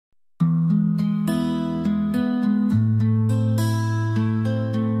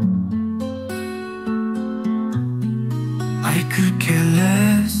could care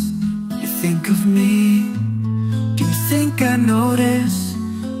less. You think of me. Do you think I notice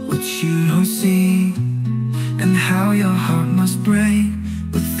what you don't see? And how your heart must break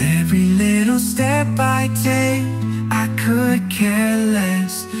with every little step I take. I could care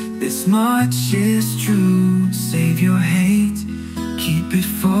less. This much is true. Save your hate, keep it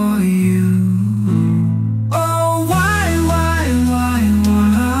for you. Oh, why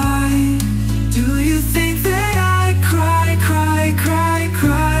do you think that I cry, cry, cry,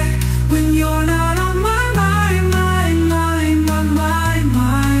 cry when you're not on my mind, mind, mind, mind, mind,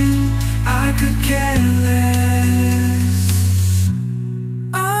 mind? I could care less.